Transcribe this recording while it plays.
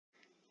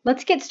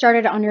Let's get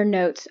started on your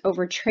notes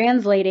over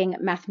translating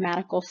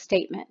mathematical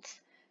statements.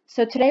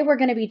 So today we're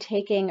going to be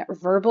taking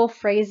verbal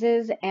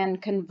phrases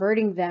and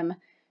converting them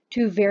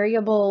to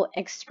variable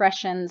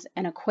expressions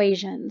and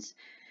equations.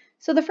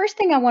 So the first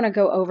thing I want to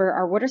go over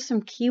are what are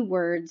some key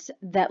words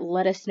that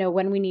let us know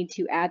when we need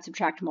to add,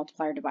 subtract,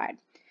 multiply, or divide.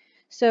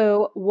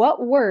 So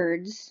what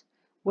words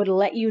would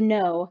let you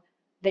know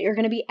that you're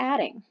going to be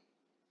adding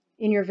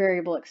in your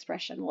variable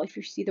expression? Well, if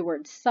you see the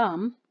word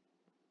sum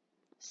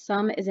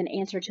is an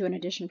answer to an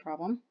addition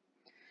problem.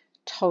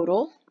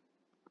 Total,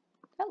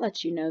 that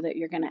lets you know that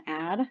you're going to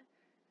add.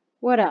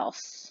 What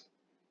else?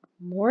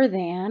 More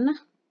than,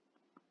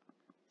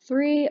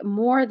 3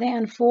 more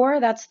than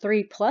 4, that's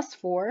 3 plus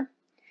 4.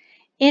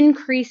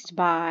 Increased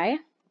by,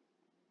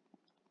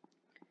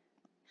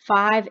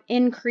 5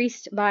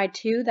 increased by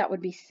 2, that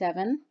would be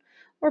 7.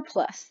 Or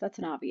plus, that's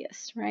an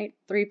obvious, right?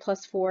 3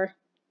 plus 4,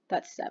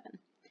 that's 7.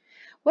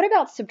 What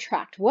about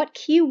subtract? What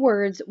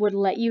keywords would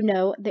let you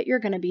know that you're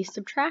going to be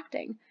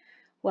subtracting?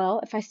 Well,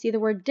 if I see the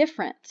word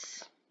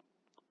difference,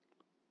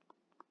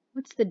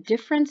 what's the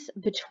difference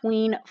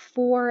between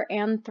 4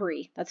 and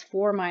 3? That's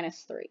 4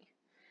 minus 3.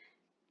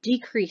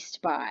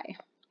 Decreased by.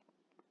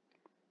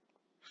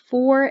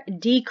 4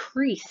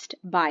 decreased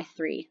by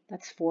 3.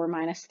 That's 4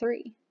 minus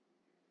 3.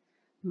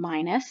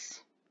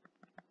 Minus.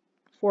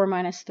 4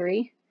 minus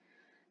 3.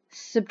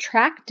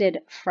 Subtracted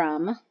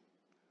from.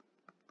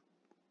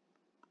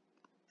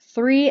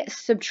 3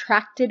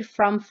 subtracted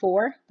from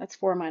 4. That's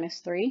 4 minus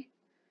 3.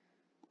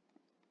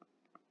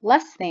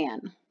 Less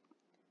than.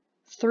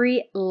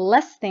 3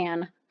 less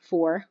than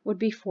 4 would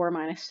be 4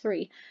 minus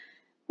 3.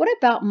 What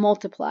about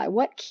multiply?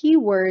 What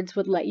keywords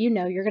would let you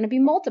know you're going to be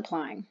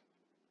multiplying?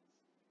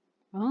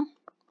 Well,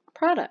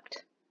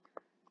 product.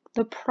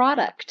 The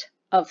product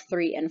of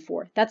 3 and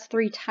 4. That's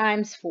 3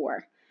 times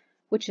 4,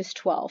 which is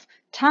 12.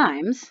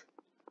 Times,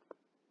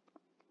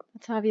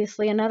 that's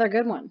obviously another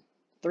good one.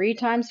 3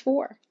 times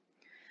 4.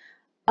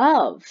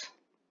 Of.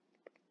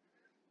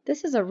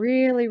 This is a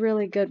really,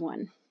 really good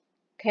one.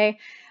 Okay,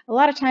 a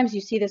lot of times you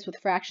see this with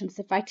fractions.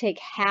 If I take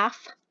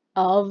half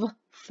of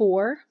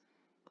 4,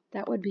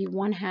 that would be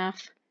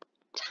 1/2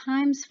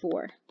 times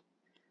 4,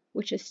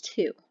 which is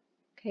 2.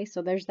 Okay,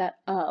 so there's that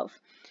of.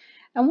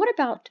 And what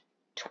about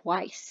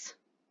twice?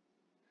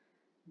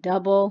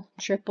 Double,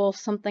 triple,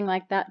 something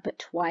like that, but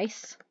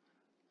twice,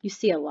 you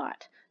see a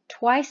lot.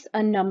 Twice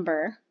a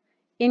number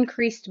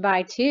increased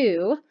by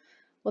 2,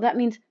 well, that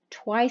means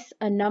twice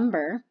a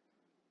number.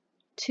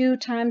 2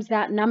 times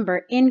that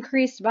number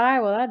increased by,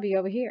 well, that'd be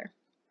over here.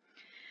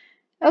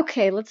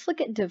 Okay, let's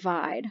look at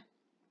divide.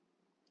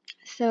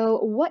 So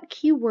what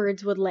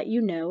keywords would let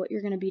you know what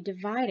you're going to be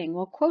dividing?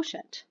 Well,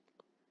 quotient.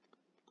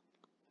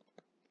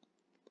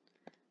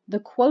 The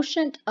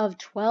quotient of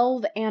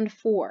 12 and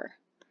 4.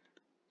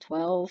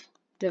 12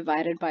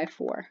 divided by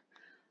 4.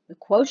 The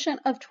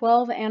quotient of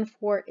 12 and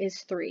 4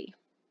 is 3.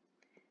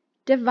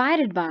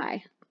 Divided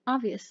by,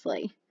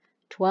 obviously,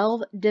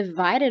 12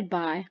 divided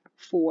by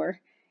 4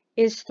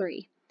 is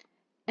 3.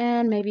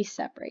 And maybe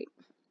separate.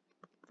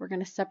 We're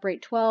going to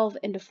separate 12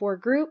 into 4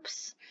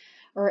 groups,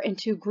 or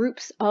into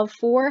groups of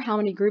 4. How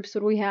many groups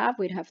would we have?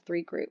 We'd have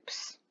 3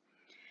 groups.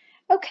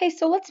 Okay,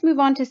 so let's move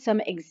on to some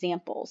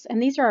examples.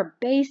 And these are our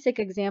basic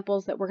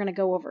examples that we're going to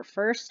go over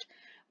first.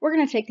 We're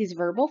going to take these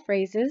verbal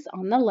phrases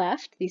on the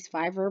left, these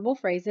 5 verbal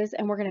phrases,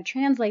 and we're going to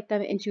translate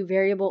them into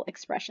variable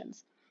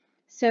expressions.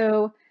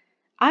 So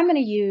I'm going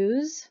to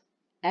use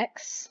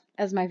x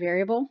as my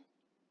variable.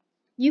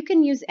 You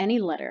can use any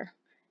letter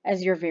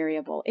as your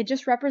variable. It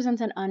just represents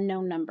an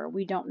unknown number.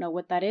 We don't know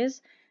what that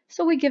is,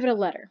 so we give it a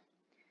letter.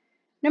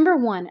 Number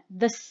 1,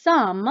 the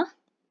sum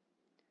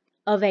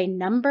of a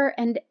number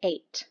and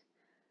 8.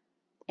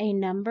 A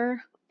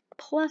number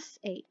plus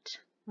 8,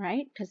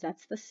 right? Because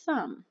that's the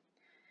sum.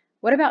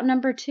 What about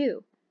number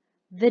 2?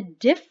 The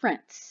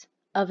difference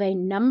of a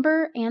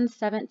number and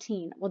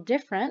 17. Well,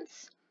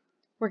 difference,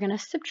 we're going to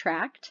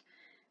subtract.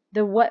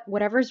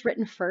 Whatever's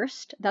written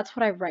first, that's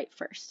what I write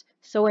first.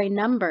 So a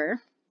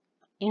number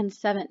and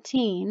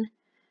 17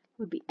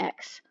 would be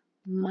x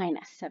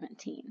minus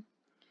 17.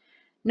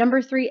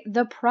 Number 3,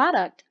 the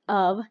product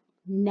of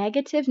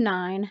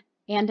 -9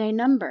 and a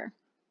number.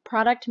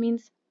 Product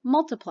means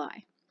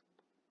multiply.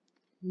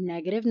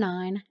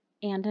 -9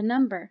 and a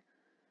number.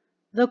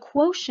 The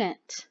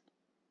quotient.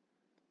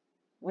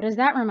 What does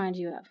that remind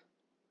you of?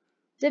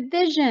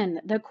 Division.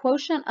 The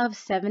quotient of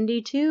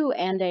 72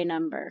 and a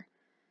number.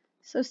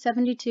 So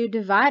 72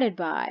 divided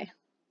by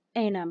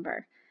a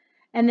number.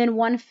 And then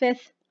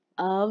 1/5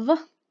 of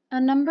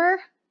a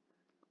number.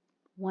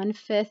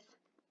 1/5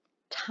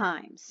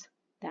 times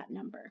that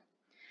number.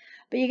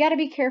 But you got to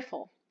be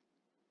careful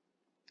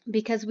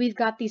because we've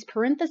got these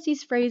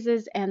parentheses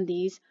phrases and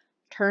these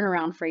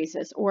turnaround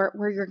phrases, or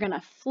where you're going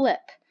to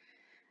flip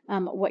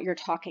what you're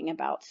talking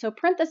about. So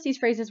parentheses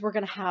phrases, we're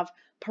going to have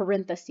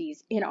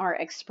parentheses in our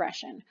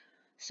expression.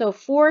 So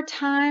 4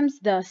 times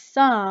the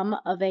sum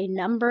of a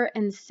number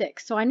and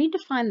 6. So I need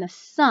to find the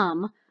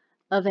sum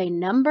of a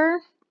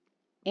number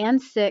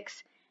and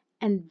 6,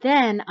 and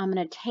then I'm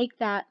going to take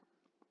that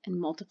and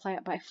multiply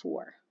it by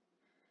 4.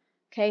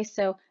 Okay,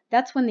 so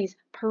that's when these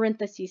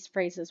parentheses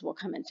phrases will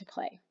come into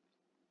play.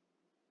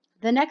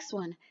 The next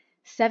one,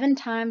 7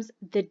 times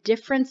the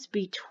difference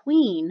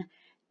between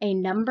a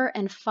number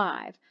and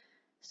 5.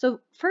 So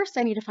first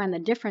I need to find the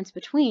difference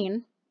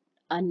between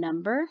a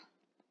number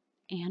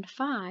and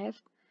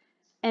 5,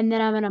 and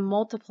then I'm going to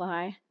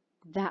multiply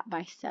that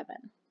by 7.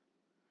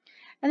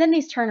 And then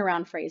these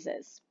turnaround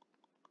phrases.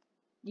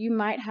 You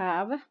might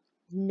have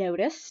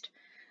noticed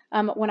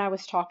when I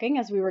was talking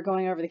as we were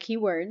going over the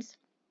keywords,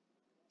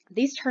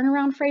 these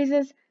turnaround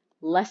phrases,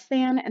 less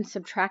than and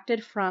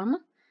subtracted from.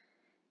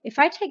 If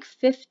I take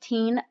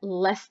 15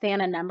 less than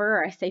a number,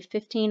 or I say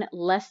 15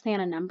 less than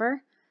a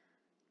number,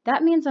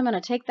 that means I'm going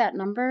to take that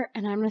number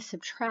and I'm going to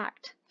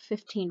subtract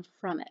 15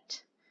 from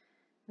it.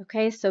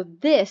 Okay, so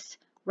this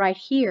right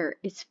here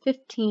is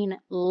 15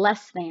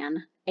 less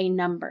than a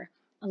number.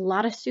 A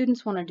lot of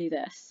students want to do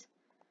this,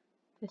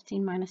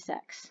 15 minus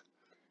x,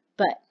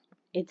 but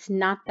it's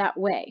not that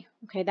way.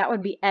 Okay, that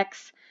would be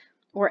x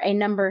or a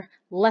number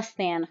less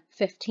than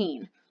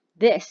 15.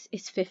 This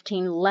is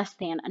 15 less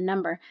than a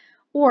number,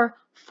 or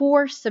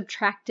 4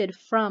 subtracted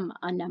from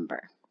a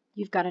number.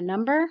 You've got a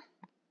number,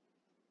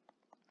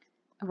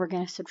 and we're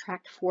going to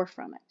subtract 4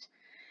 from it.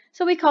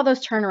 So we call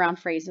those turnaround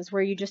phrases,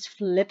 where you just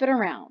flip it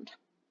around.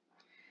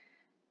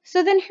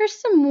 So then here's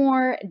some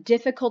more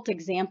difficult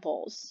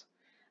examples.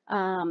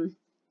 And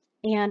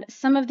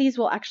some of these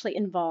will actually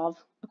involve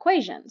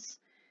equations.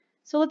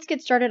 So let's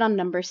get started on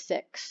number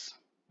 6.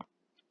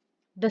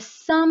 The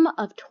sum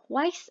of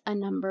twice a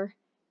number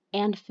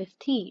and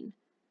 15.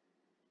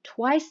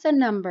 Twice a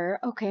number,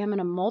 okay, I'm going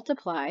to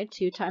multiply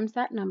 2 times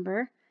that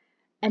number,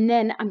 and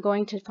then I'm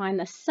going to find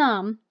the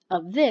sum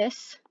of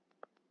this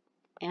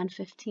and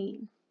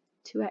 15.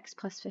 2x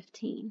plus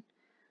 15.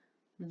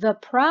 The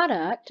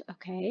product,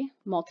 okay,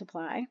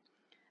 multiply,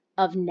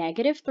 of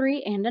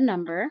 -3 and a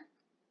number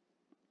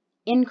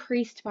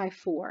increased by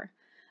 4.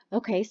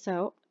 Okay,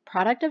 so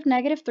product of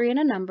 -3 and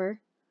a number,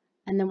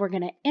 and then we're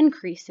going to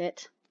increase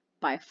it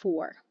by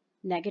 4.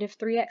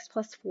 -3x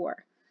plus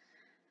 4.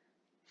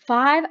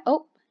 5,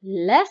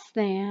 less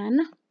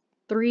than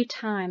 3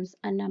 times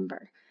a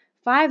number.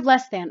 5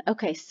 less than,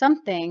 okay,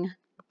 something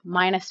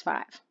minus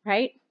 5,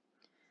 right?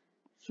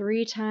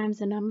 3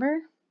 times a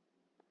number,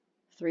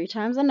 3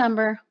 times a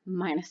number,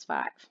 minus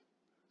 5.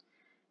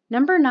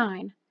 Number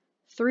 9,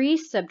 3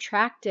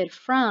 subtracted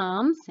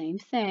from, same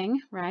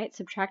thing, right?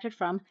 Subtracted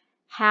from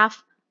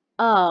half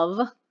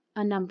of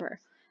a number.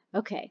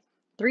 Okay,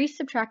 3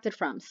 subtracted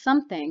from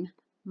something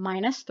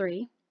minus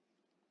 3.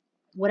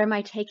 What am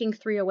I taking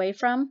 3 away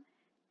from?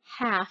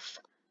 Half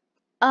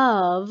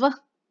of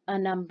a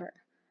number.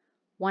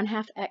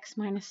 1/2 x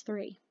minus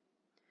 3.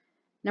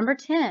 Number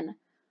 10,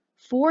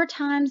 4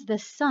 times the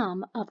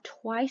sum of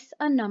twice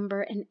a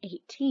number and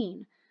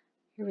 18.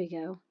 Here we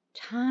go.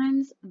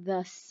 Times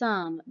the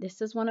sum.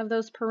 This is one of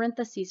those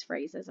parentheses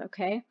phrases,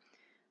 okay?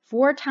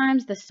 4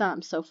 times the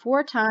sum. So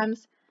 4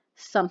 times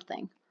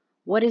something.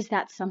 What is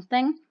that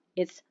something?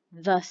 It's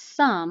the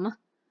sum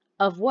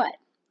of what?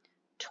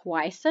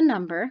 Twice a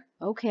number,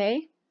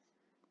 okay,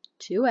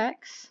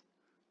 2x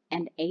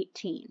and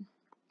 18.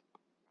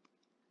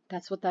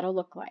 That's what that'll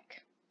look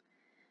like.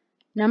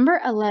 Number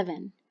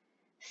 11,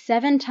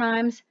 7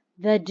 times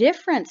the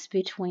difference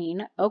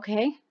between,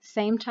 okay,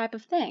 same type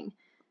of thing,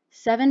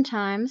 7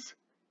 times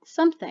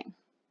something.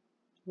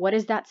 What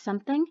is that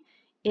something?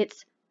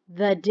 It's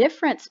the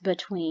difference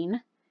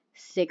between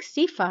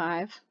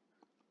 65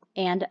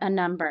 and a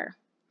number.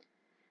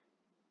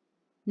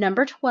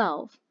 Number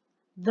 12,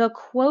 the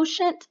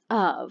quotient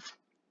of,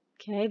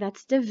 okay,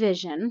 that's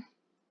division,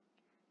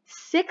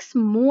 6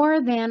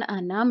 more than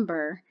a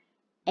number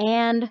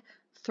and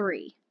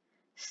 3.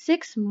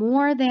 6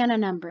 more than a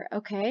number,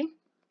 okay,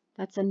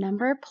 that's a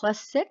number plus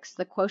 6,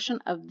 the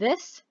quotient of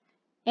this,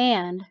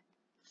 and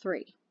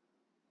 3.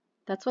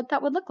 That's what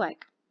that would look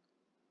like.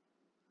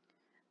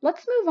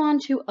 Let's move on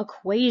to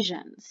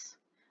equations.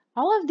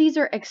 All of these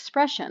are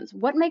expressions.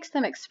 What makes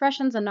them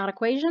expressions and not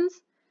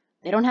equations?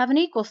 They don't have an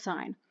equal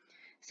sign.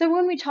 So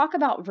when we talk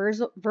about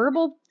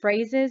verbal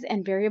phrases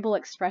and variable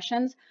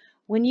expressions,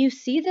 when you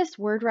see this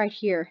word right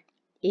here,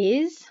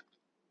 is,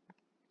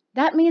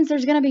 that means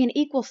there's going to be an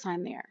equal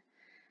sign there.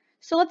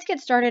 So let's get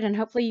started, and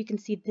hopefully you can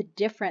see the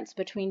difference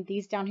between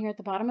these down here at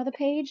the bottom of the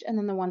page and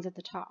then the ones at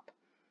the top.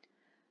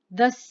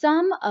 The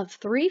sum of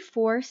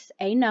 3/4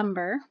 a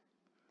number,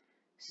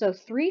 so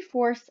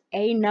 3/4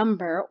 a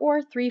number,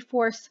 or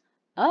 3/4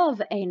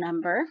 of a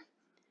number,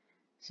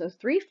 so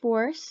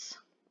 3/4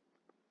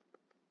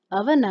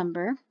 of a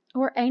number,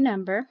 or a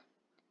number,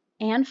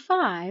 and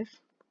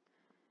 5,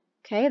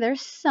 okay,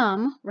 there's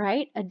sum,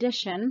 right,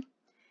 addition,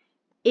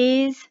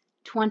 is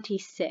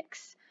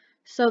 26.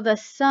 So the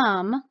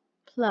sum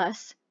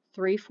plus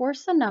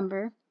 3/4 a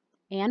number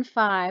and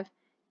 5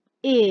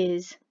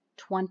 is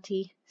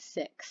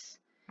 26.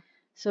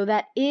 So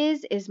that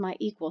is my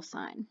equal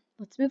sign.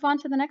 Let's move on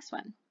to the next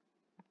one.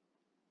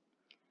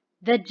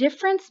 The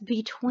difference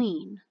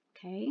between,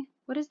 okay,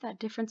 what is that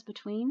difference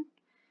between?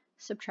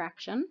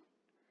 Subtraction.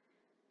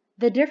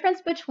 The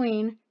difference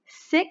between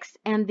 6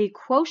 and the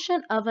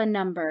quotient of a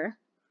number,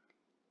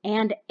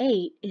 and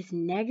 8 is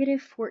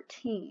negative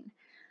 14.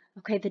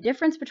 Okay, the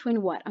difference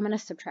between what? I'm going to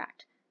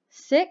subtract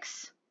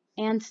 6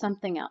 and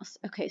something else.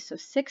 Okay, so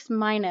 6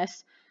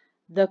 minus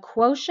the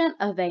quotient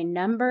of a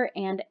number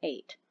and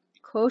 8.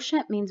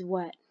 Quotient means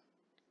what?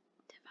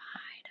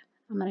 Divide.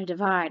 I'm going to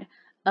divide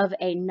of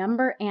a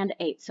number and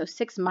 8. So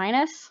 6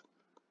 minus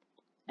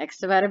x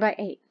divided by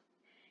 8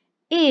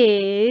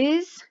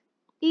 is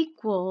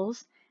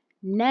equals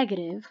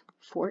negative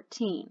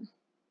 14.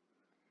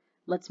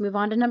 Let's move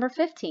on to number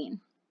 15.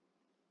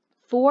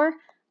 4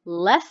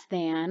 less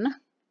than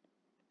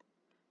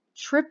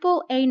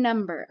triple a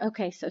number.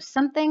 Okay, so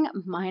something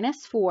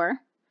minus 4.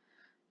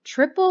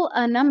 Triple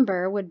a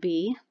number would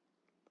be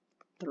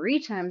 3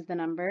 times the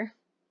number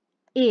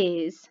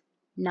is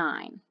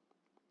 9.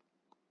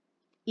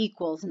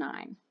 Equals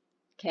 9.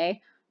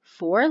 Okay,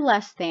 4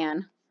 less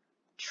than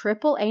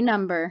triple a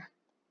number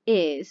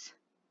is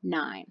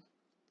 9.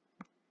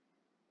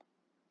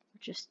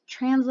 Just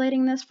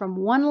translating this from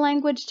one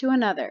language to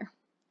another.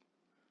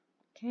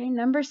 Okay,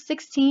 number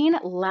 16,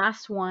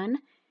 last one.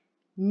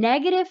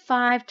 Negative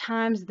 5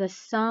 times the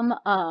sum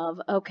of,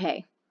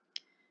 okay,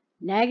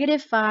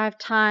 negative 5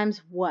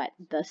 times what?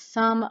 The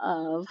sum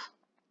of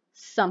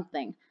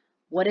something.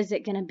 What is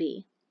it going to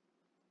be?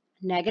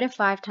 Negative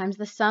 5 times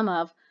the sum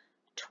of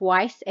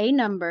twice a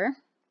number,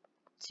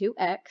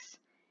 2x,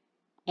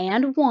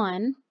 and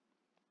 1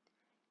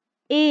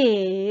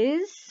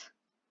 is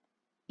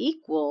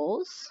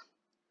equals,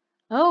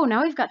 oh,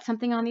 now we've got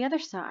something on the other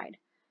side.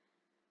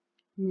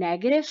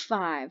 Negative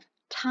 5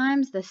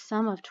 times the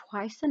sum of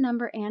twice a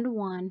number and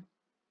 1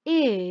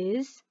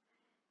 is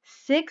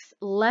 6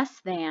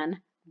 less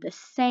than the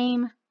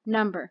same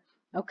number.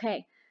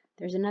 Okay,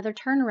 there's another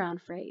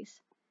turnaround phrase.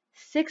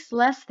 6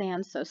 less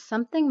than, so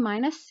something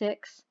minus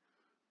 6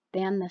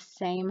 than the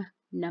same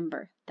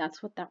number.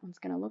 That's what that one's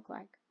going to look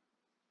like.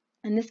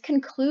 And this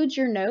concludes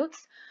your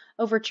notes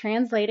over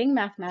translating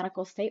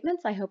mathematical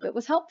statements. I hope it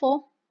was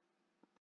helpful.